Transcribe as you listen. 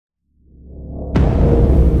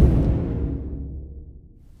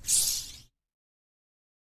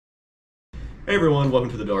Hey everyone, welcome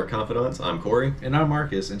to the Dark Confidants. I'm Cory. And I'm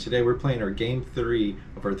Marcus, and today we're playing our Game 3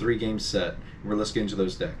 of our 3-game set. Let's get into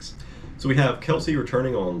those decks. So we have Kelsey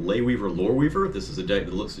returning on Ley Weaver, Lore Weaver. This is a deck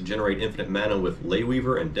that looks to generate infinite mana with Ley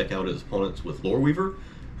Weaver and deck out its opponents with Lore Weaver.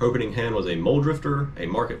 Her opening hand was a Mole Drifter, a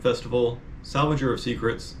Market Festival, Salvager of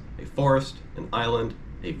Secrets, a Forest, an Island,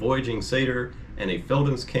 a Voyaging Satyr, and a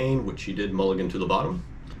Felden's Cane, which she did mulligan to the bottom.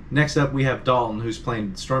 Next up, we have Dalton, who's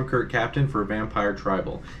playing Stromkirk Captain for Vampire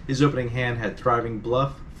Tribal. His opening hand had Thriving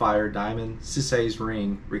Bluff, Fire Diamond, Sisay's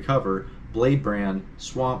Ring, Recover, Blade Brand,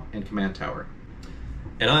 Swamp, and Command Tower.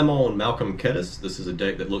 And I'm on Malcolm Kediss. This is a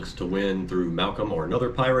deck that looks to win through Malcolm or another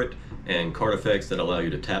pirate, and card effects that allow you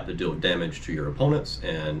to tap to deal damage to your opponents,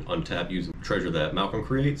 and untap using the treasure that Malcolm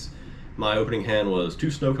creates. My opening hand was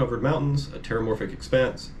 2 Snow-Covered Mountains, a Terramorphic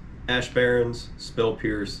Expanse, Ash Barrens, Spell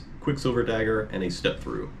Pierce, Quicksilver Dagger, and a Step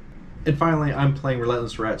Through. And finally, I'm playing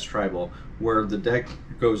Relentless Rats Tribal, where the deck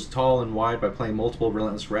goes tall and wide by playing multiple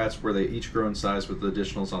Relentless Rats, where they each grow in size with the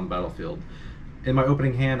additionals on the battlefield. In my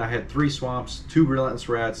opening hand, I had 3 Swamps, 2 Relentless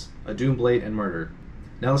Rats, a Doomblade, and Murder.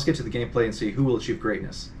 Now let's get to the gameplay and see who will achieve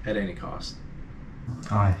greatness at any cost.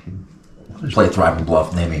 I play Thriving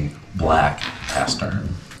Bluff, naming Black past turn.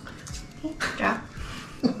 Okay, draw.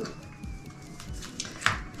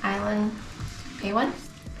 Island, A1,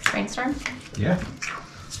 Brainstorm. Yeah.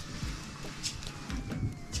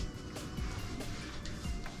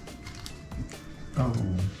 Oh.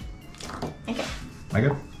 Okay. Am I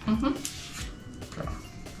good? Mm-hmm.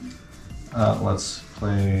 Let's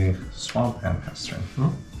play Swamp and pass turn.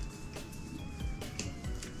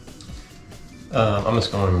 I'm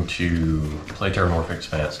just going to play Terramorphic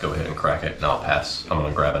Expanse, go ahead and crack it, and I'll pass. I'm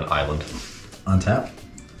going to grab an Island. Untap.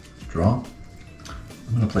 Draw. I'm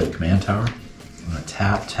going to play a Command Tower. I'm going to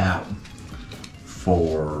tap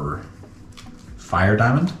for Fire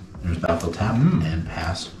Diamond. There's Battlefield Tap and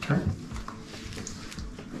pass turn.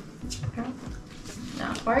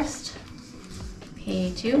 Now Forest.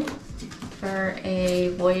 Pay 2 for a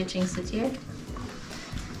Voyaging Satyr.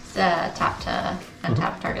 It's a tap to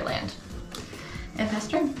untap target land. And pass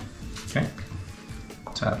turn. Okay.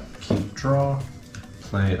 Tap, keep, draw.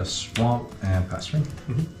 Play a Swamp and pass turn.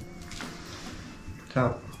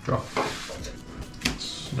 Tap, draw.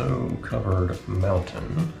 Snow-Covered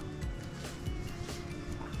Mountain.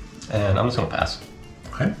 And I'm just going to pass.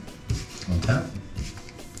 Okay. Untap.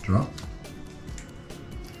 Draw.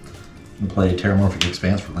 I'm gonna play Terramorphic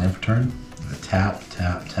Expanse for land for turn. I'm gonna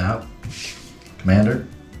tap. Commander.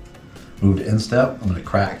 Move to instep. I'm gonna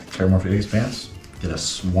crack Terramorphic Expanse. Get a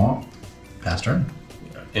Swamp. Pass turn.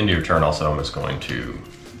 Into your turn also, I'm just going to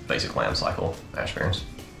basic land cycle Ash Barrens.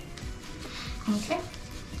 Okay.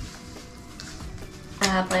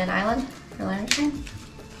 Play an Island for land turn.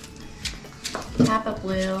 Tap a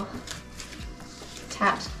blue.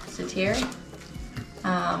 Tap Satyr.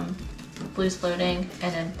 Blue's floating,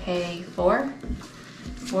 and then pay 4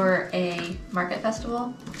 for a Market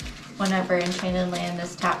Festival. Whenever enchanted land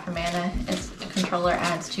is tapped for mana, its controller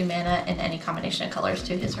adds 2 mana in any combination of colors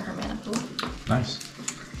to his or her mana pool. Nice.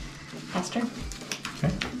 Pass turn.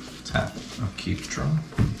 Okay. Tap. I'll keep, draw.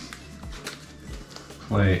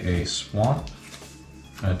 Play a Swamp.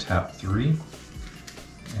 I'm gonna tap 3.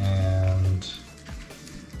 And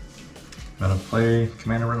I'm gonna play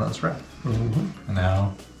Commander Relentless Rat. And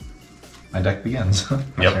now my deck begins.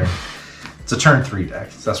 Yep. It's a turn 3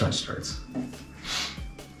 deck. So that's when it starts.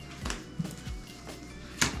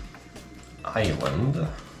 Island.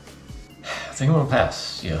 I think I'm going to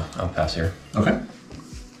pass. Yeah, I'll pass here. Okay.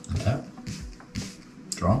 Untap.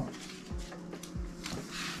 Draw.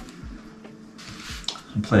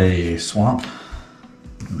 Play Swamp.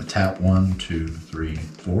 I'm gonna tap 1, 2, 3,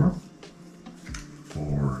 4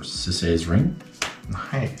 for Sisay's Ring.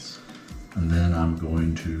 Nice. And then I'm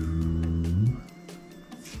going to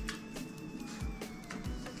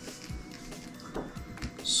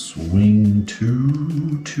swing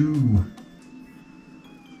 2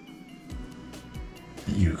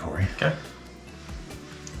 at you, Cory. Okay.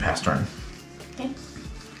 Pass turn. Okay.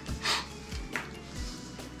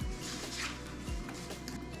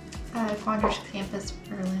 Quandrous Campus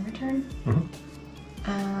for land return.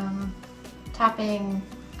 Tapping,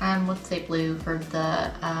 let's say blue for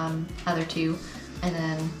the other 2, and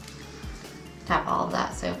then tap all of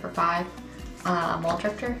that. So for 5, Mole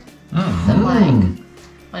Drifter. So like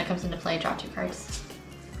when it comes into play, draw 2 cards.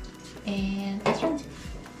 And pass turn.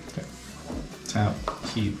 Okay. Tap,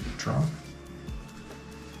 keep, draw.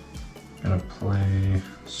 Gonna play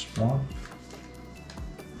Swamp.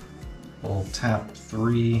 We'll tap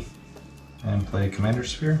 3 and play Commander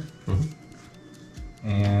Sphere.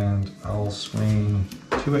 And I'll swing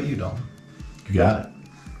 2 at you, Dalton. You got it.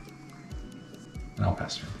 And I'll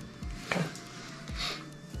pass turn. Okay.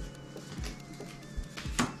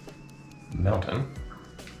 Mountain.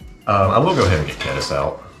 I will go ahead and get Kediss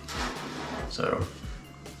out. So,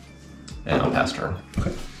 and I'll pass turn.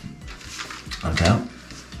 Okay. Untap.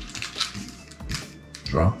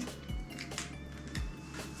 Draw.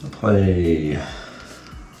 I'll play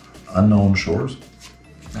Unknown Shores.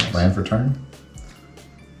 Nice. Land for turn.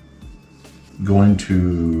 Going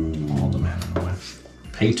to All the mana away.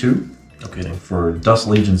 pay 2 No kidding. for Dust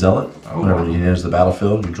Legion Zealot. Oh, Whenever wow. he enters the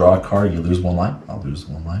battlefield, you draw a card, you lose 1 line. I'll lose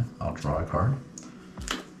 1 line. I'll draw a card.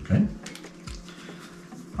 Okay.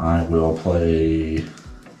 I will play.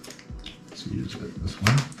 Let's use this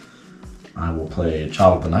one. I will play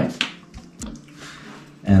Child of the Night.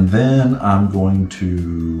 And then I'm going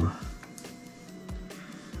to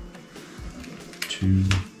 2,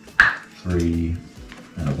 3,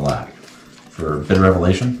 and a black. For Bit of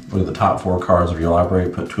Revelation, look at the top 4 cards of your library,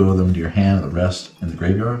 put 2 of them into your hand, and the rest in the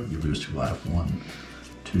graveyard. You lose 2 life. 1,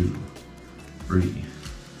 2, 3,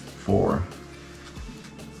 4.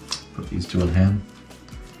 Put these 2 in hand.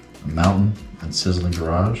 A Mountain and Sizzling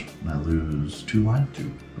Garage, and I lose 2 life.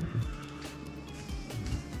 2.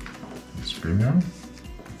 It's graveyard.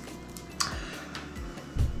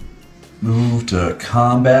 Move to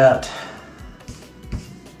combat.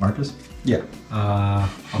 Marcus? Yeah. I'll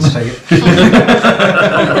just take it.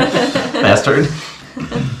 Bastard.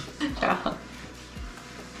 Draw.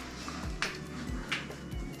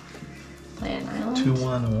 Play an island.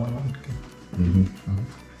 2-1 and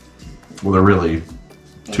 1-1. Well, they're really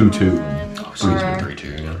 2-2. One So it's for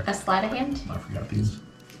 3-2. Yeah. a sleight of hand. I forgot these.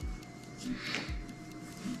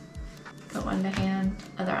 Put 1 to hand,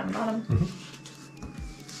 other on the bottom.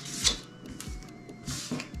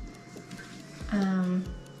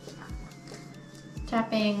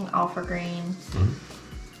 Tapping, all for green.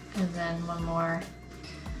 And then 1 more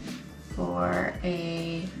for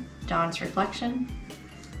a Dawn's Reflection.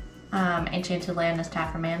 Enchanted land is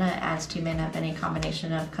tapped for mana. It adds 2 mana of any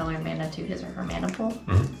combination of colored mana to his or her mana pool.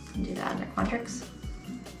 And do that under Quandrix.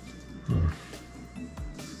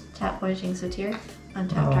 Tap Voyaging Satyr.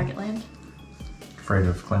 Untap target land. Afraid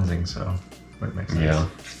of cleansing, so would make sense. Yeah.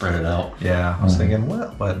 Spread it out. Yeah, I was thinking,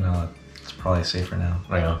 what? But no, it's probably safer now.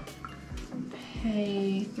 Yeah.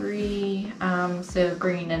 Pay 3, so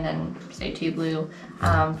green and then say 2 blue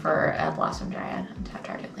for a Blossom Dryad. Untap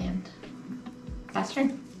target land. Fast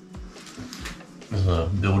turn. This is a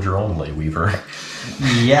build your own Ley Weaver.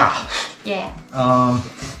 Yeah. Yeah.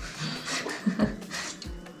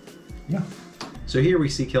 Yeah. So here we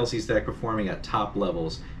see Kelsey's deck performing at top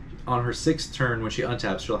levels. On her 6th turn, when she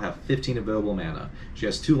untaps, she'll have 15 available mana. She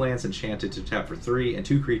has 2 lands enchanted to tap for 3 and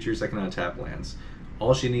 2 creatures that can untap lands.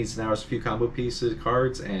 All she needs now is a few combo pieces,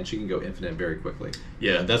 cards, and she can go infinite very quickly.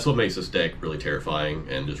 Yeah, that's what makes this deck really terrifying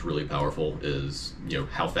and just really powerful is,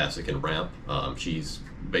 how fast it can ramp. She's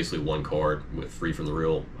basically 1 card with Free from the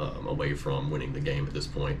Real away from winning the game at this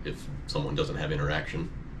point if someone doesn't have interaction.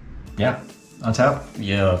 Yeah. Untap?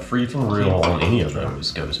 Yeah, Free from the Real on any of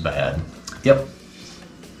those goes bad. Yep.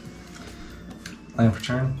 Land for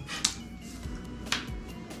turn.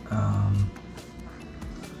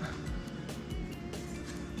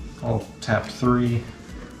 I'll tap 3.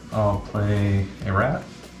 I'll play a rat.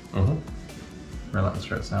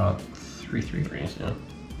 Relentless Rats now at 3/3. Threes, yeah.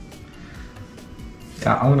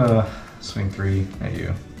 Yeah, I'm gonna swing 3 at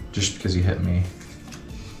you, just because you hit me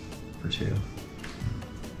for 2.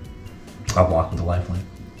 I'll block with a lifelink.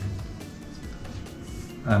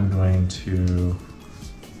 I'm going to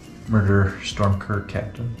murder Stromkirk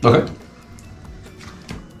Captain. Okay.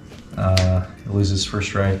 He loses first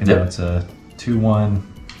strike, and Yep. now it's a 2-1.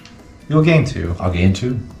 You'll gain 2, I'll gain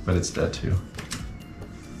 2. but it's dead 2.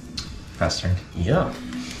 Pass turn. Yeah.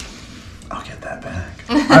 I'll get that back.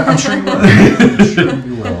 I'm sure you will. I'm sure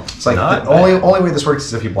you will. It's like Not the only way this works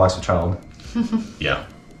is if he blocks a child. Yeah.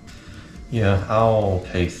 Yeah, I'll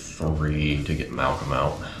pay 3 to get Malcolm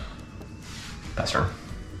out. Pass turn.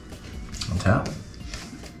 Untap.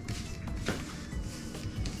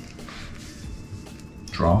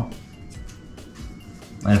 Draw.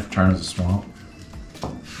 Land for turn is a swamp.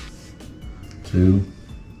 2.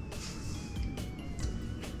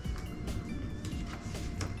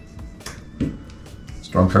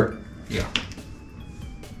 Stromkirk. Yeah.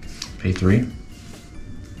 Pay 3.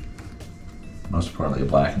 Most importantly, a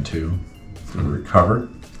black and 2. Recover.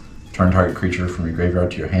 Turn target creature from your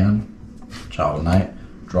graveyard to your hand. Child of Night.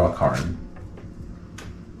 Draw a card.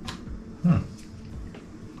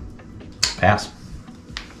 Pass.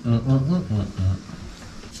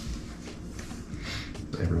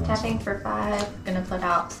 Everyone's Tapping for 5. Gonna put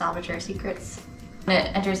out Salvager Secrets. When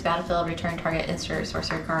it enters the battlefield, return target instant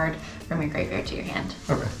sorcerer card from your graveyard to your hand.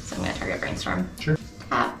 Okay. So I'm going to target Brainstorm. Sure.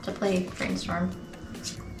 Tap to play Brainstorm.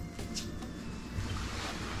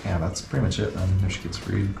 Yeah, that's pretty much it. There she gets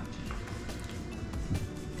freed.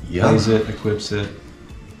 Yeah. Plays it, equips it,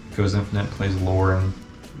 goes infinite, plays lore and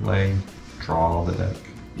lay, draw all the deck.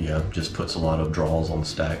 Yeah, just puts a lot of draws on the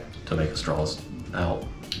stack to make us draws out.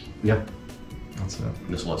 Yep. That's it.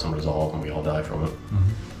 Just lets them resolve and we all die from it.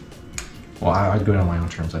 Well, I'd go down my own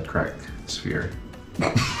terms. I'd crack Sphere.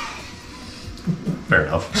 Fair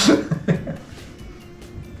enough.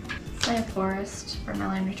 Play a Forest for my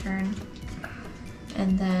land return.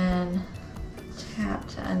 And then tap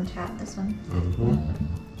to untap this one.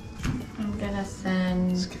 I'm gonna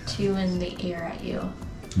send 2 in the air at you.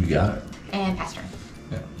 You got it. And pass turn.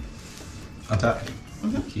 Yeah. Untap.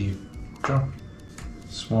 Keep. Draw.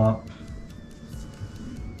 Swamp.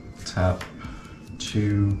 Tap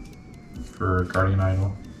 2 for Guardian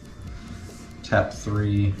Idol. Tap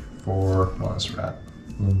 3 for Relentless Rat.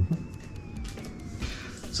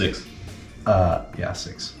 6. Yeah,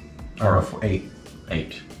 6. Or 8.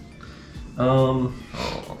 8. I'm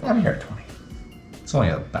here at 20. It's only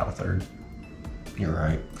about a third. You're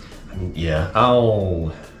right. I mean, yeah,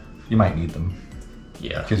 You might need them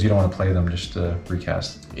yeah, because you don't want to play them just to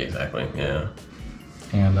recast. exactly, yeah.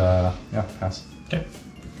 And yeah, pass. Okay.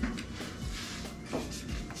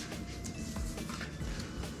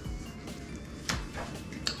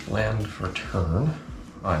 Land for turn.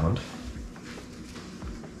 Island.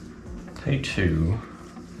 Pay 2.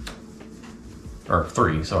 Or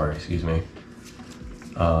 3, sorry, excuse me.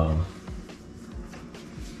 To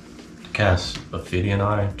cast Ophidian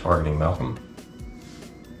Eye, targeting Malcolm.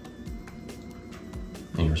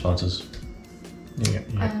 Any responses? Yeah.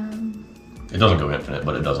 It doesn't go infinite,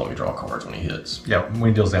 but it does let me draw cards when he hits. Yeah, when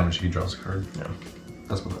he deals damage, he draws a card. Yeah.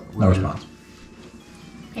 That's what. No response.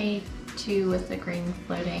 Pay 2 with the green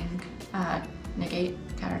floating negate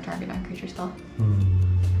counter target on creature spell.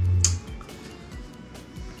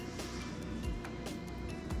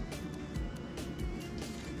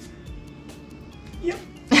 Yep.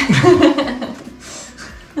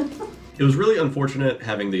 It was really unfortunate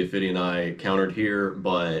having the Ophidian Eye countered here,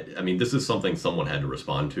 but I mean, this is something someone had to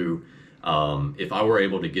respond to. If I were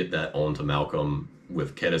able to get that onto Malcolm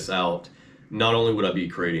with Kediss out, not only would I be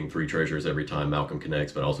creating 3 treasures every time Malcolm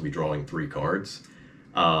connects, but I'd also be drawing 3 cards.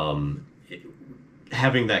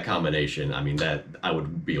 Having that combination, I mean, that I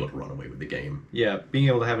would be able to run away with the game. Yeah, being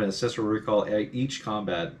able to have an ancestral recall at each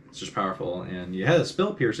combat is just powerful. And you had a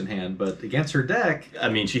Spell Pierce in hand, but against her deck, I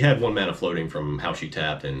mean, she had 1 mana floating from how she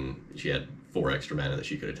tapped, and she had 4 extra mana that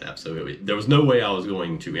she could have tapped. So there was no way I was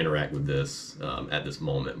going to interact with this at this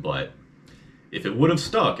moment. But if it would have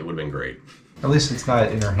stuck, it would have been great. at least it's not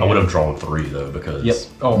in her hand. I would have drawn 3 though, because Yep.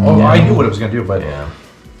 Oh, I knew what it was going to do, but yeah,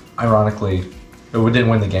 ironically, it didn't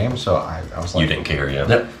win the game, so I was like, you didn't care, yeah.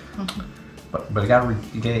 Yep. But it got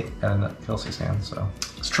in Kelsey's hand, so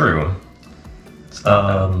It's true.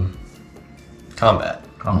 Combat.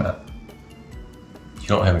 You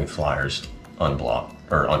don't have any flyers unblocked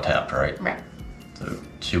or untapped, right? Right. So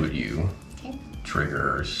 2 at you. Okay.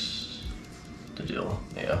 Triggers the deal.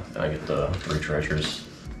 Yeah, and I get the 3 treasures.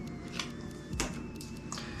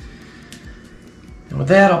 And with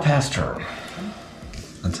that, I'll pass turn.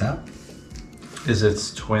 Untap. is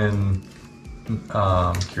its twin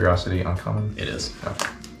Curiosity uncommon? It is. Okay.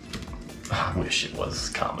 I wish it was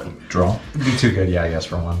common. Draw. It'd be too good, yeah, I guess,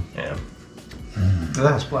 for one. Yeah.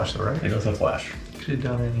 That has splash though, right? It goes with flash. Could have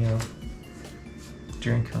done it,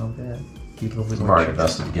 during combat. Be a little bit I've more already chicken.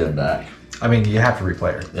 invested to get it back. I mean, you have to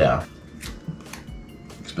replay her. Yeah.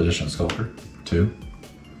 Expedition Sculptor. 2.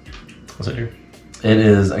 What's it do? It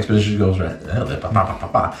is Expedition goes right.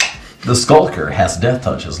 The Skulker has Death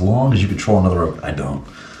Touch as long as you control another rogue. I don't.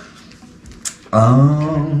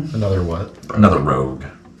 Another what? Another rogue.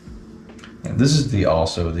 And this is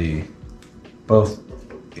also the both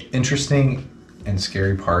interesting and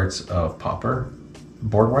scary parts of Pauper.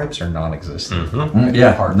 Board wipes are non-existent.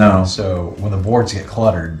 Yeah. Part. No. So when the boards get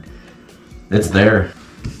cluttered, It's there.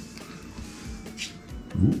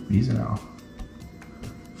 Ooh, easy now.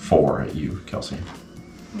 4 at you, Kelsey.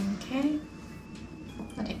 Okay.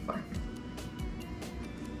 I'll take 4.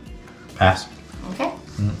 Pass. Okay.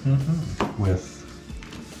 with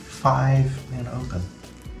 5 mana open.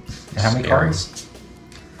 And how many Scary. cards?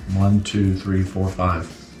 1, 2, 3, 4,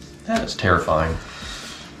 5. That is terrifying.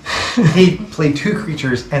 He played 2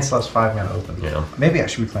 creatures and still has 5 mana open. Yeah. Maybe I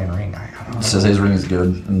should be playing Ring. I don't know. It says his ring is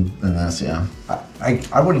good, and this, yeah.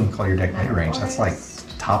 I wouldn't even call your deck mid range. That's like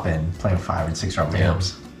top end, playing 5 and 6 round Yeah.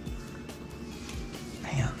 games.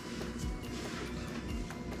 Man.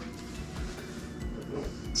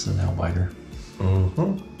 It's a nail biter.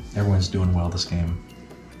 Mm-hmm. Everyone's doing well this game.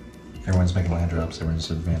 Everyone's making land drops. Everyone's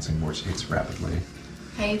advancing board states rapidly.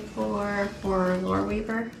 Pay for Ley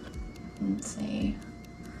Weaver. Let's see.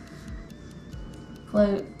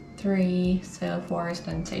 Float 3, so forest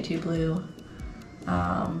and say 2 blue.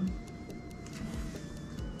 I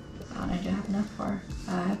do have enough for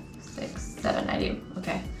 5, 6, 7. I do.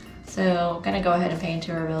 Okay. So gonna go ahead and pay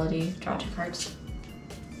into her ability. Draw 2 cards.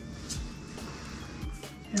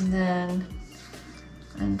 And then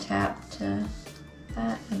untap to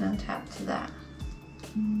that and untap to that.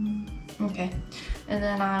 Okay. And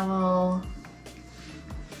then I will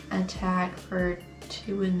attack for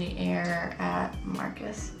 2 in the air at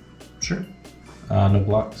Marcus. Sure. No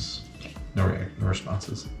blocks. No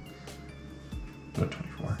responses. Go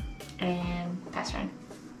 24. And pass turn.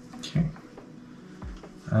 Okay.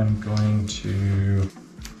 I'm going to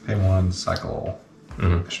pay 1, cycle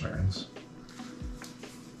Kashmirans.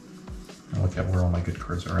 I'll look at where all my good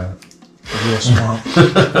cards are at. A real swamp.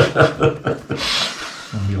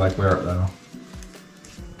 And be like, where art thou?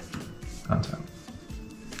 Untap.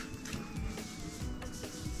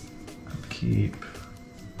 Upkeep.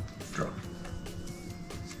 Draw.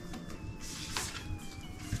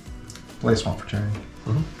 Play swamp for turn.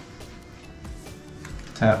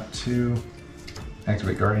 Tap 2.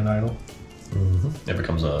 Activate Guardian Idol. It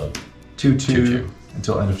becomes a 2/2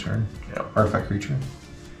 until end of turn. Yeah. Artifact creature.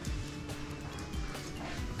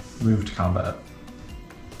 Move to combat.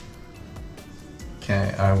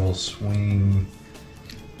 Okay, I will swing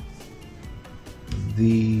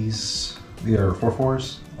these. These are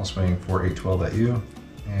 4/4s. I'll swing 4, 8, 12 at you,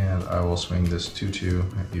 and I will swing this 2/2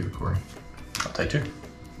 at you, Cory. I'll take 2.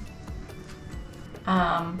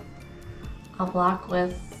 I'll block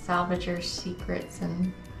with Salvager Secrets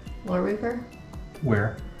and Ley Weaver.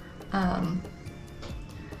 Where? I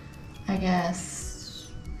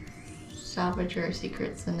guess Salvager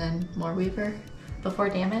Secrets and then Ley Weaver before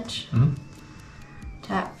damage.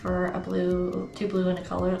 Tap for a blue, 2 blue and a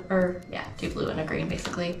color, or yeah, 2 blue and a green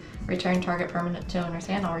basically. Return target permanent to owner's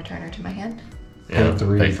hand. I'll return her to my hand. Yeah,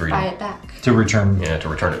 pay 3. Buy it back. To return. Yeah, to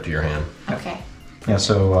return it to your hand. Okay. Yeah,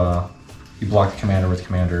 so you blocked commander with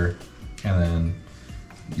commander, and then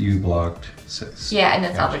you blocked 6. Yeah, and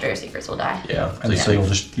then Salvager Secrets will die. Yeah, And so you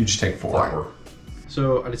just take 4. 4.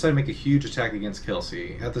 So I decided to make a huge attack against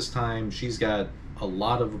Kelsey. At this time, she's got a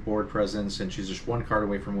lot of board presence, and she's just 1 card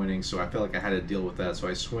away from winning, so I felt like I had to deal with that. So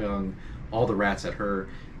I swung all the rats at her,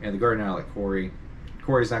 and the Guardian Idol at Cory.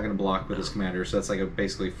 Cory's not going to block with his commander, so that's like a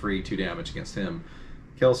basically free 2 damage against him.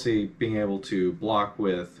 Kelsey being able to block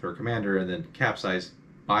with her commander and then capsize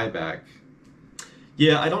buyback.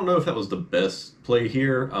 Yeah, I don't know if that was the best play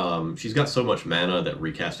here. She's got so much mana that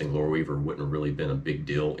recasting Ley Weaver wouldn't have really been a big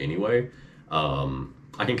deal anyway.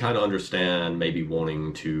 I can kind of understand maybe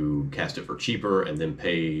wanting to cast it for cheaper and then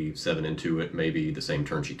pay 7 into it maybe the same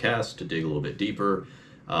turn she casts to dig a little bit deeper.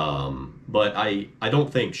 But I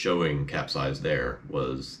don't think showing capsize there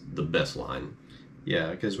was the best line.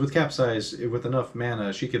 Yeah, because with capsize, with enough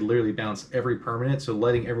mana, she could literally bounce every permanent, so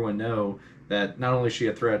letting everyone know that not only is she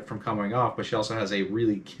a threat from coming off, but she also has a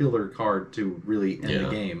really killer card to really end the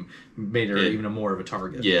game, made her even more of a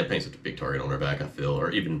target. Yeah, it paints a big target on her back, I feel,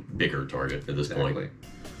 or even bigger target at this point.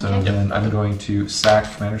 So then I'm going to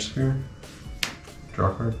sack Commander Sphere,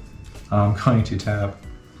 draw a card. I'm going to tap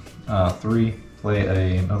 3,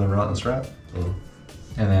 play another Relentless Rat,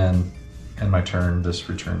 and then end my turn. This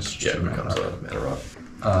returns just it becomes a mana rock.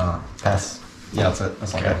 Pass. Yeah, that's it.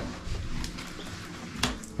 That's all okay.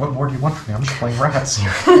 What more do you want from me? I'm just playing rats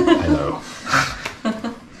here. I know.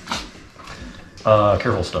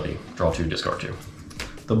 Careful study. Draw 2, discard 2.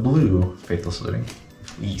 The blue Faithless Looting.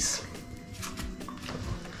 Yes.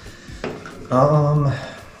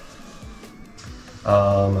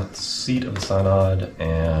 Seat of the Synod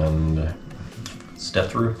and Step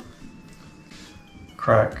Through.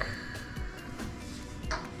 Crack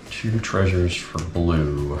 2 treasures for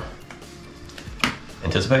blue.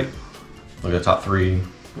 Anticipate. Look at the top 3.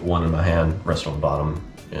 Put 1 in my hand, rest on the bottom,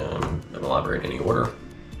 and then elaborate in any order.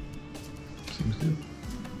 Seems good.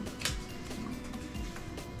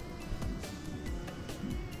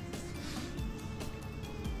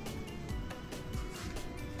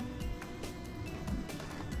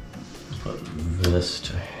 Put this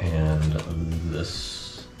to hand,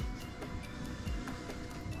 this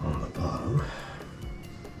on the bottom.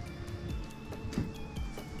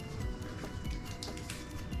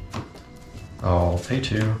 I'll pay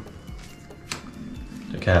 2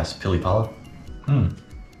 to cast Pilipala.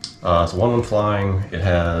 It's a 1/1 flying. It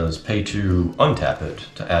has pay 2, untap it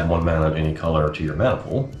to add 1 mana of any color to your mana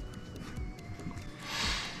pool.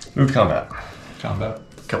 Move to combat.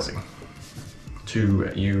 Kelsey. 2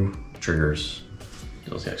 at you, triggers,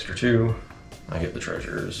 deals the extra 2. I get the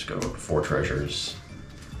treasures, go 4 treasures.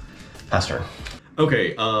 Pass turn.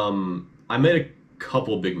 Okay, I made a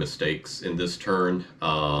couple big mistakes in this turn,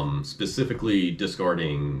 specifically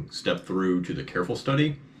discarding Step Through to the Careful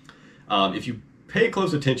Study. If you pay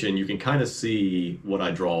close attention, you can kind of see what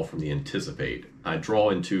I draw from the Anticipate. I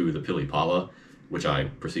draw into the Pilipala, which I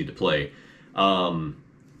proceed to play.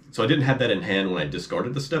 So I didn't have that in hand when I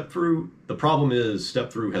discarded the Step Through. The problem is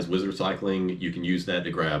Step Through has Wizard Cycling. You can use that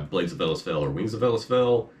to grab Blades of Velisfell or Wings of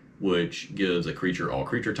Velisfell, which gives a creature all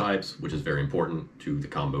creature types, which is very important to the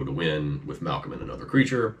combo to win with Malcolm and another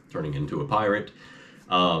creature, turning into a pirate.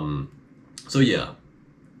 So yeah,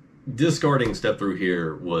 discarding Step Through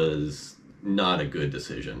here was not a good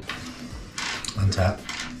decision. Untap.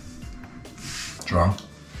 Draw.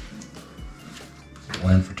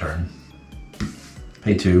 Land for turn.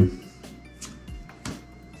 Pay 2.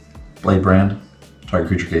 Blade Brand. Target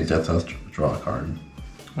creature gains death touch. Draw a card.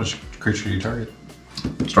 Which creature do you target?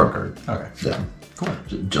 Start card. Okay. Yeah. Cool.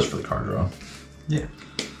 Just for the card draw. Yeah.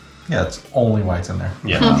 Yeah, it's only white's in there.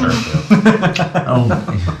 Yeah, sure. Yeah. Oh.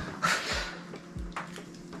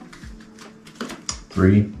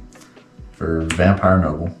 3 for Vampire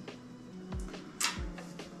Noble.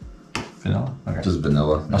 Vanilla? Okay. Just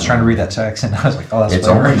vanilla. I was trying to read that text and I was like, oh, that's It's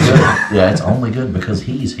flavor. only good. Yeah, it's only good because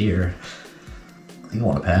he's here. You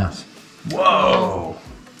want to pass. Whoa!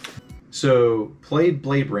 So, played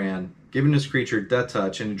Blade Brand, giving his creature Death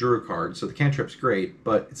Touch and a Drew card, so the cantrip's great,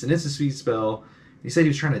 but it's an instant speed spell. He said he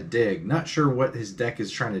was trying to dig. Not sure what his deck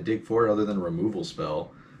is trying to dig for other than a removal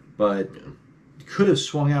spell, but could have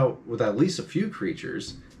swung out with at least a few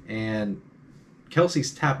creatures, and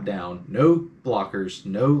Kelsey's tapped down, no blockers,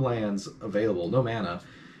 no lands available, no mana,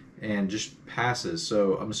 and just passes.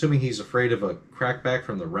 So I'm assuming he's afraid of a crackback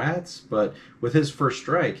from the rats, but with his first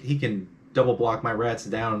strike, he can double block my rats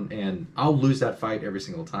down, and I'll lose that fight every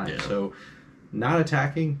single time. Yeah. So not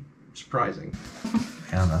attacking, surprising.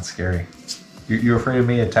 Damn, that's scary. You're afraid of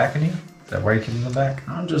me attacking you? Is that why you're keeping them back?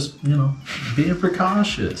 I'm just, being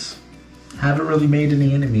precautious. Haven't really made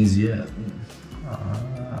any enemies yet.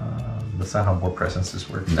 That's not how board presences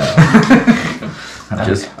work. No.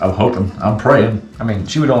 I'm hoping. I'm praying. I mean,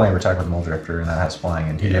 she would only ever attack with Mole Drifter, and that has flying,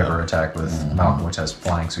 and he'd Yeah. ever attack with Malcolm, which has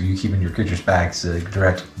flying. So you keeping your creature's back to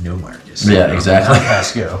direct no Marcus. Yeah, exactly.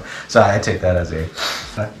 Pass go. So I take that as a.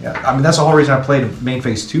 Yeah. I mean, that's the whole reason I played main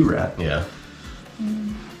phase 2 rat. Yeah.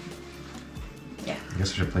 Yeah. I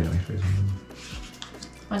guess I should play main phase 1.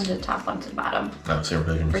 One to the top, one to the bottom. Oh, Zero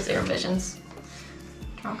Vision. For Zero Visions.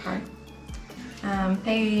 Draw a card.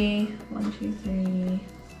 Pay 1, 2, 3,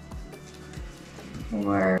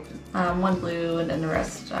 4. 1 blue, and then the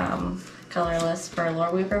rest colorless for Ley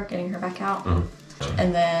Weaver, getting her back out. Mm-hmm.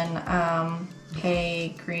 And then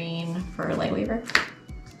pay green for Ley Weaver.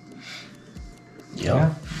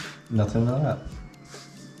 Yeah. Nothing to that.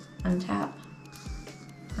 Untap.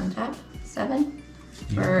 Untap. 7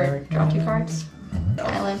 You for draw 2 cards. Mm-hmm.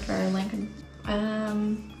 Island for Lincoln.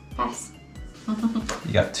 Pass.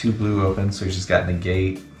 You got 2 blue open, so you just got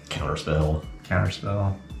negate, Counterspell.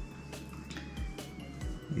 counterspell.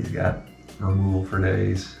 He's got removal for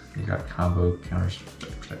days. You got combo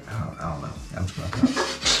counterspell. I don't know. I'm just gonna.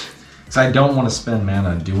 Because I don't want to spend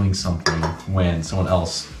mana doing something when someone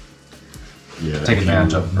else. Yeah. Take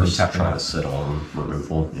advantage of me Just tapping trying out. to sit on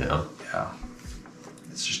removal. Yeah. Yeah.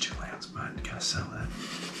 It's just 2 lands, but gotta sell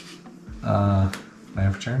that.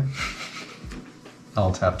 Land for turn.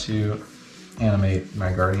 I'll tap 2. Animate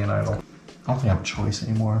my Guardian Idol. I don't think I have a choice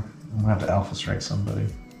anymore. I'm gonna have to Alpha Strike somebody.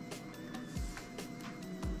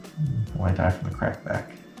 Why die from the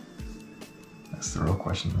crackback? That's the real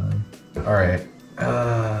question then. Alright.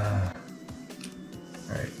 Alright.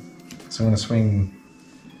 So I'm gonna swing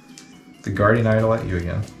the Guardian Idol at you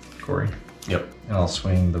again, Cory. Yep. And I'll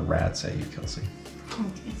swing the rats at you, Kelsey.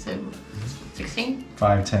 Okay, so 16.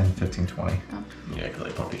 5, 10, 15, 20. Yeah, because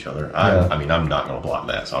they pump each other. Yeah. I mean, I'm not going to block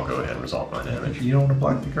that, so I'll go ahead and resolve my damage. You don't want to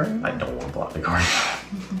block the Guardian? I don't want to block the card.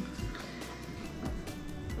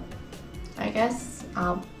 I guess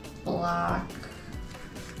I'll block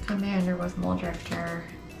Commander with Mole Drifter,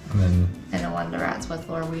 And then, and then 1 to Rats with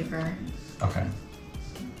Ley Weaver, okay.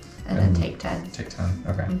 and then take 10. Take 10.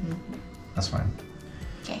 Okay. That's fine.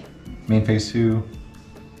 Okay. Main phase 2,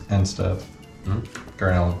 end step. Mm-hmm.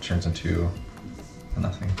 Guardian Idol turns into a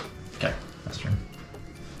nothing. Okay. That's turn.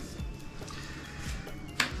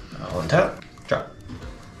 I'll untap. Drop.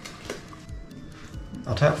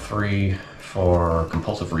 I'll tap 3 for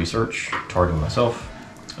Compulsive Research, targeting myself.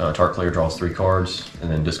 Target player draws 3 cards, and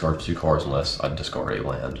then discards 2 cards unless I discard a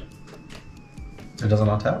land. It doesn't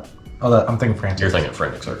untap? Oh, I'm thinking frantic. You're thinking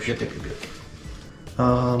frantic search. Yep.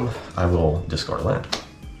 I will discard land.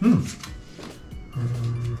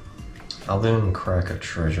 I'll then crack a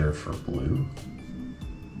treasure for blue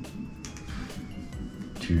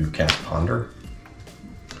to cast Ponder.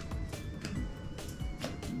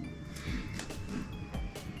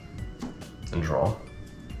 And draw.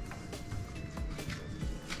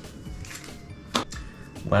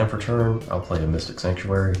 Land for turn, I'll play a Mystic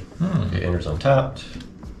Sanctuary. It enters untapped,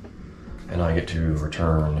 and I get to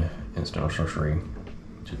return instant or sorcery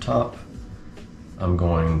to top. I'm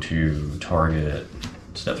going to target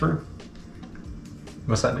Step Through.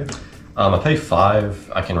 What's that do? I pay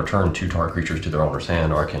 5. I can return 2 target creatures to their owner's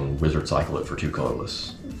hand, or I can Wizard Cycle it for 2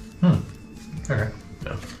 colorless. Okay.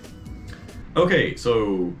 Yeah. Okay,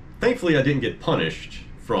 so thankfully I didn't get punished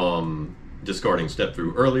from discarding Step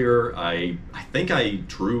Through earlier. I think I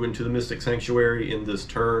drew into the Mystic Sanctuary in this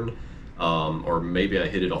turn, or maybe I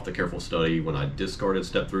hit it off the Careful Study when I discarded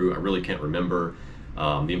Step Through. I really can't remember.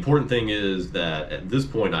 The important thing is that at this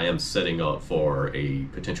point I am setting up for a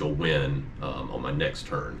potential win on my next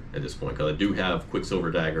turn at this point, because I do have Quicksilver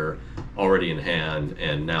Dagger already in hand,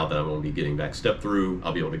 and now that I'm going to be getting back Step Through,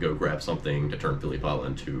 I'll be able to go grab something to turn Philipala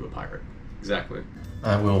into a pirate. Exactly.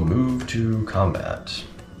 I will move to combat.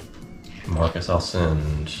 Marcus, I'll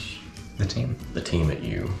send The team. the team at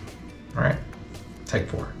you. All right. Take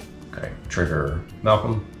 4. Okay, trigger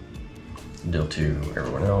Malcolm, deal 2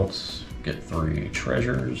 everyone else, get 3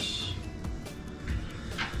 treasures.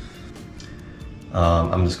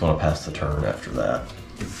 I'm just going to pass the turn after that.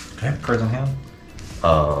 Okay. Cards in hand.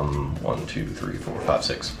 1, 2, 3, 4, 5,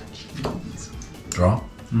 6. Draw.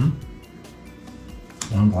 1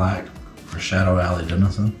 black for Shadow Alley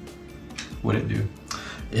Denizen. What'd it do?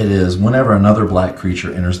 It is whenever another black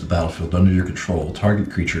creature enters the battlefield under your control, target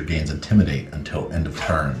creature gains Intimidate until end of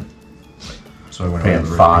turn. So I went Paying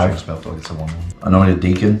over the 5. spell till it's a 1/1. Anointed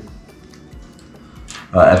Deacon.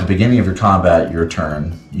 At the beginning of your combat, your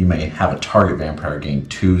turn, you may have a target vampire gain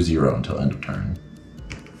 2/0 until end of turn.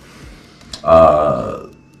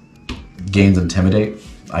 Gains Intimidate.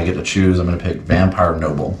 I get to choose. I'm going to pick Vampire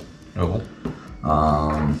Noble. Noble.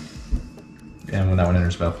 And when that one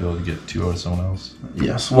enters battlefield, you get 2 out of someone else.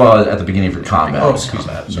 Yes. Well, at the beginning of your combat. Oh, excuse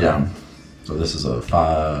me. Sorry. Yeah. So this is a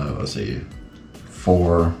 5. Let's see.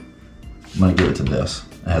 4. I'm going to give it to this.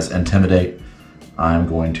 It has Intimidate. I'm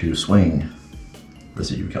going to swing. This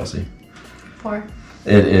is you, Kelsey. 4.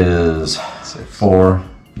 It is 6. 4,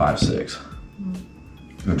 5, 6.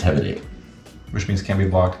 Intimidate. Which means it can't be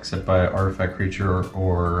blocked except by an artifact creature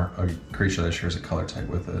or a creature that shares a color type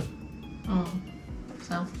with it.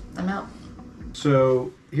 So, I'm out.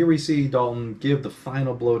 So here we see Dalton give the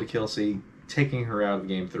final blow to Kelsey, taking her out of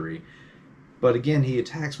game 3. But again, he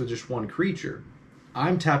attacks with just 1 creature.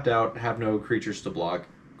 I'm tapped out, have no creatures to block.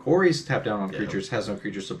 Cory's tapped down on creatures, has no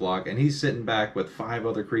creatures to block, and he's sitting back with 5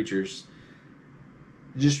 other creatures.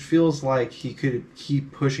 It just feels like he could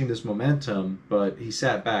keep pushing this momentum, but he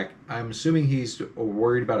sat back. I'm assuming he's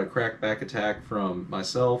worried about a crackback attack from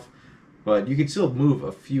myself, but you can still move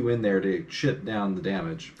a few in there to shut down the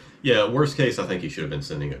damage. Yeah, worst case, I think he should have been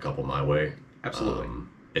sending a couple my way. Absolutely.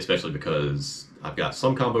 Especially because I've got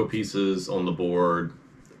some combo pieces on the board.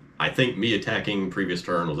 I think me attacking previous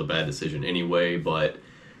turn was a bad decision anyway, but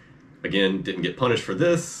again, didn't get punished for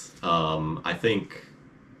this. I think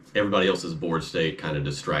everybody else's board state kind of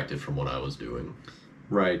distracted from what I was doing.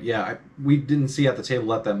 Right, yeah. We didn't see at the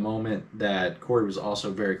table at that moment that Cory was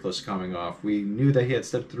also very close to coming off. We knew that he had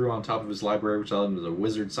stepped through on top of his library, which allowed him to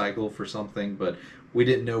Wizard Cycle for something, but we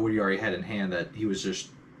didn't know what he already had in hand, that he was just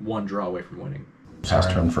 1 draw away from winning.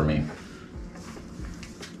 Pass turn for me.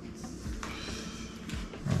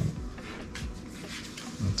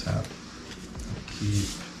 Tap. Keep.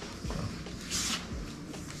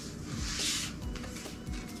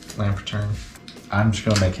 Land for turn. I'm just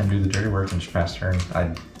gonna make him do the dirty work and just pass turn.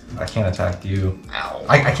 I can't attack you. Ow.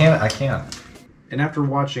 I can't. And after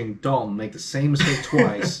watching Dalton make the same mistake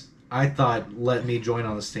twice, I thought, let me join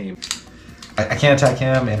on this team. I can't attack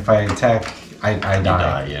him, and if I attack, I die. You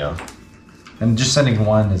die, yeah. And just sending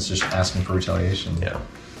 1 is just asking for retaliation. Yeah.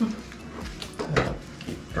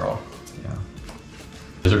 Draw. Yeah.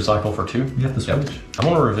 Wizard Cycle for 2? You have to switch. I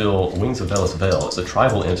want to reveal Wings of Velis Veil. It's a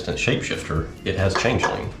tribal instant shapeshifter. It has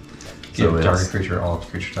Changeling. Give it's- target creature all its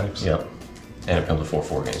creature types. Yep. And it becomes a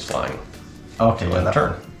 4/4 against flying. Okay, So yeah, end that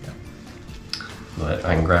turn. Yeah. But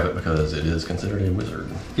I can grab it because it is considered a wizard.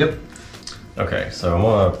 Yep. Okay, so I'm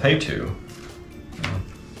going to pay 2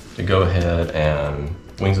 to go ahead and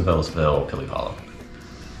Wings of Velis Veil, Philipala.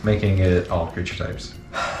 Making it all creature types.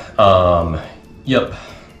 Yep.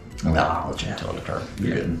 Nah, I'll let you Until end of turn.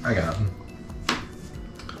 You're good. I got him.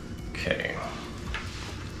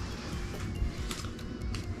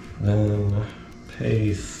 Then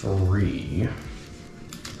pay 3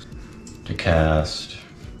 to cast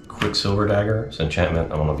Quicksilver Dagger. It's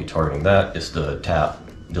enchantment. I'm going to be targeting that. It's the tap,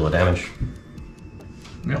 deal a damage.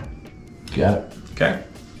 Yep. Got it. Okay.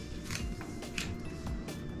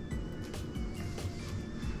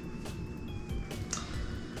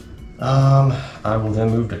 I will then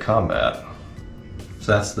move to combat.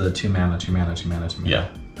 So that's the 2 mana, 2 mana, 2 mana, 2 mana. Yeah.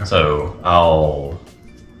 Okay. So I'll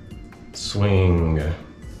swing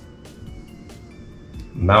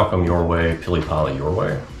Malcolm your way, Pilipala your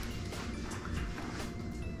way.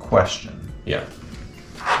 Question. Yeah.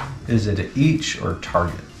 Is it each or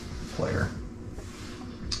target player?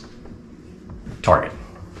 Target.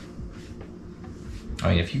 I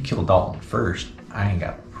mean, if you kill Dalton first, I ain't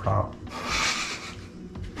got a problem.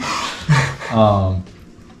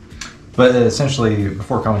 But essentially,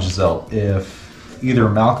 before combat is dealt, if either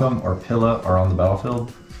Malcolm or Pilla are on the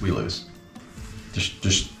battlefield, we lose.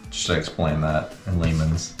 Just to explain that in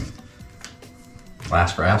layman's.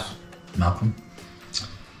 Last grasp, Malcolm.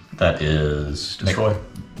 That is destroy. -3,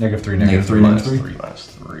 Negative -3, -3, -3.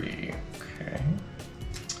 -3. Okay.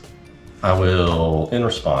 I will, in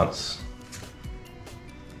response,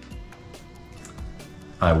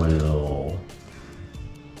 I will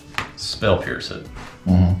spell pierce it.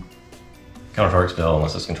 Mm-hmm. Counter target spell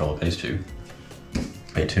unless it's controller pays 2.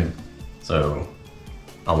 Pay 2. So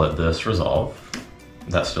I'll let this resolve.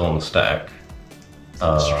 That's still in the stack.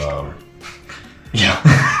 Yeah.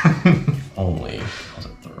 Only was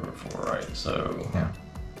it 3 or 4, right? So Yeah.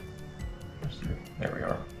 there we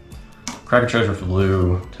are. Crack a treasure for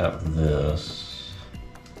blue. Tap this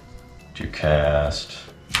to cast.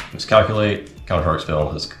 Miscalculate. Counter target spell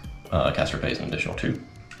unless caster pays an additional 2.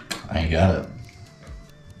 I got it.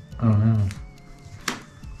 Oh no.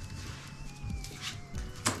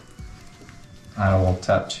 I will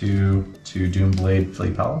tap 2 to Doomblade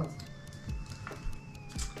Pilipala.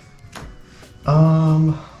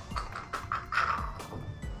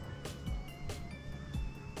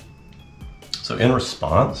 So in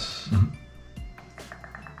response,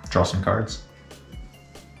 Draw some cards.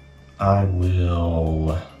 I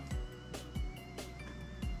will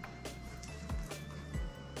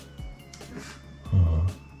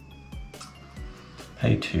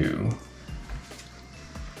pay 2.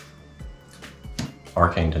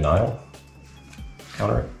 Arcane Denial.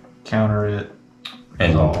 Counter it. Counter it.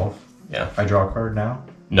 And Resolve. yeah. I draw a card now.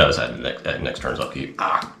 No, it's at next turn's upkeep.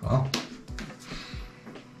 Well.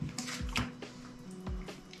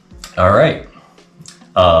 All right.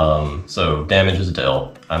 So damage is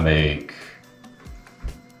dealt. I make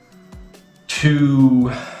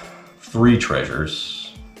 2 3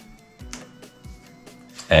 treasures,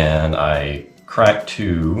 and I crack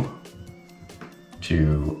 2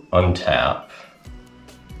 to untap,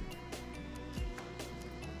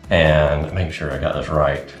 and making sure I got this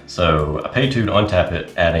right. So I pay 2 to untap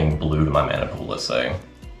it, adding blue to my mana pool, let's say.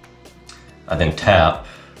 I then tap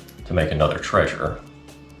to make another treasure,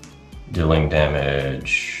 dealing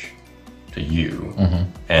damage to you.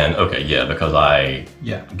 And okay, yeah, because I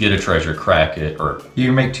get a treasure, crack it, or You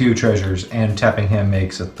can make 2 treasures, and tapping him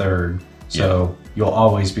makes a 3rd. So you'll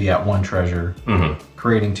always be at 1 treasure,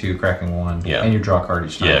 creating 2, cracking 1, and you draw a card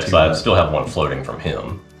each time. yeah, because I still have 1 floating from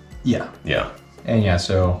him. Yeah. Yeah. And yeah,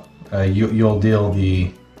 so you'll deal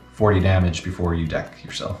the 40 damage before you deck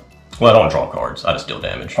yourself. Well, I don't draw cards. I just deal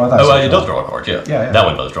damage. Oh, that's it does draw cards. Yeah. Yeah. That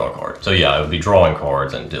one does draw a card. So yeah, I would be drawing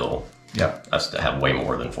cards and deal. Yeah. I just have way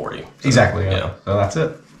more than 40. So, Exactly. Yeah. So that's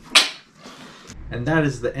it. And that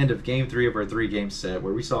is the end of Game 3 of our 3-game set,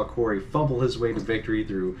 where we saw Cory fumble his way to victory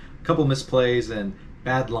through a couple misplays and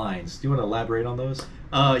bad lines. Do you want to elaborate on those?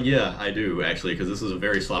 Yeah, I do, actually, because this is a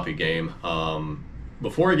very sloppy game.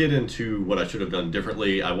 Before I get into what I should have done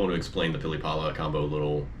differently, I want to explain the Pilipala combo a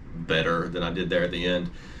little better than I did there at the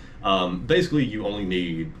end. Basically, you only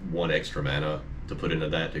need 1 extra mana to put into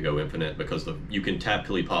that to go infinite, because you can tap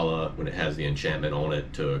Pilipala when it has the enchantment on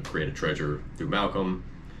it to create a treasure through Malcolm.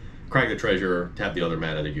 Crack the treasure, tap the other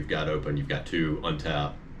mana that you've got open, you've got 2,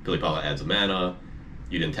 untap, Pilipala adds a mana,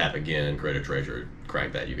 you then tap again, create a treasure,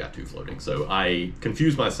 crack that, you got 2 floating. So I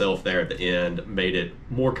confused myself there at the end, made it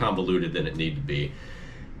more convoluted than it needed to be.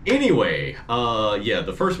 Anyway, yeah,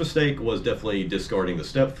 the first mistake was definitely discarding the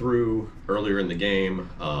step through earlier in the game.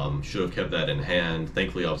 Should have kept that in hand.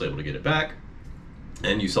 Thankfully, I was able to get it back.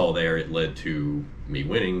 And you saw there, it led to me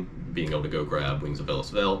winning, being able to go grab Wings of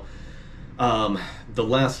Velasvel. The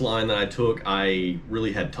last line that I took, I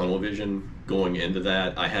really had tunnel vision going into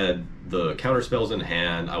that. I had the counter spells in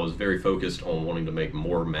hand. I was very focused on wanting to make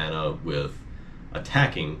more mana with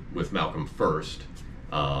attacking with Malcolm first,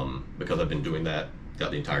 because I've been doing that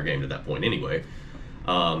the entire game to that point anyway.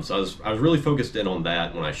 So I was really focused in on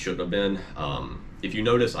that when I shouldn't have been. If you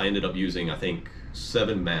notice, I ended up using, I think,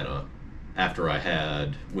 7 mana after I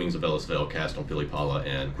had Wings of Elisfell cast on Pilipala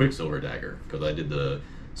and Quicksilver Dagger, because I did the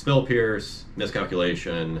Spell Pierce,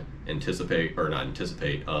 Miscalculation,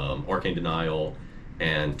 Arcane Denial,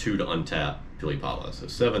 and 2 to untap Pilipala, so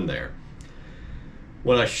 7 there.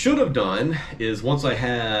 What I should have done is, once I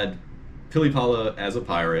had Pilipala as a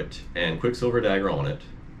pirate and Quicksilver Dagger on it,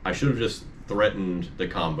 I should have just threatened the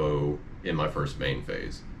combo in my first main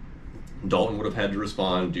phase. Dalton would have had to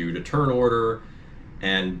respond due to turn order,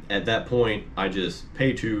 and at that point, I just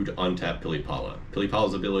pay 2 to untap Pilipala.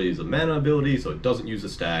 Pilipala's ability is a mana ability, so it doesn't use a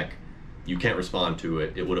stack. You can't respond to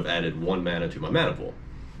it. It would have added 1 mana to my mana pool.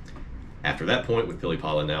 After that point, with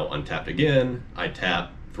Pilipala now untapped again, I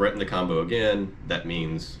tap, threaten the combo again. That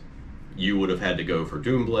means you would have had to go for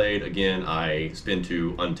Doomblade. Again, I spin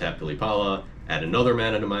 2, untap Pilipala, add another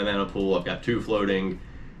mana to my mana pool. I've got 2 floating,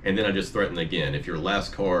 and then I just threaten again. If your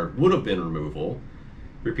last card would have been removal,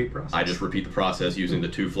 Repeat process. I just repeat the process using the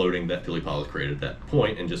 2 floating that Pilipala created at that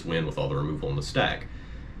point and just win with all the removal in the stack.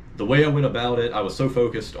 The way I went about it, I was so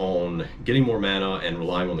focused on getting more mana and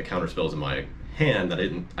relying on the counter spells in my hand that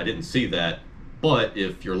I didn't see that. But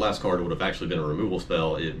if your last card would have actually been a removal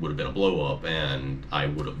spell, it would have been a blow up, and I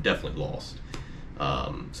would have definitely lost.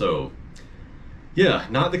 So yeah,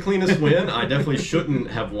 not the cleanest win. I definitely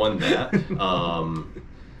shouldn't have won that.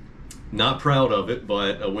 Not proud of it,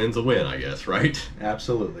 but a win's a win, I guess, right?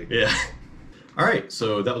 Absolutely. Yeah. All right,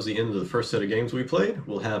 so that was the end of the first set of games we played.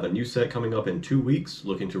 We'll have a new set coming up in 2 weeks,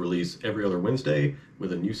 looking to release every other Wednesday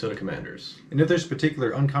with a new set of commanders. And if there's a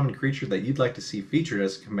particular uncommon creature that you'd like to see featured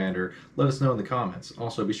as a commander, let us know in the comments.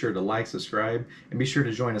 Also, be sure to like, subscribe, and be sure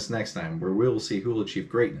to join us next time, where we will see who will achieve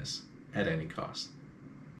greatness at any cost.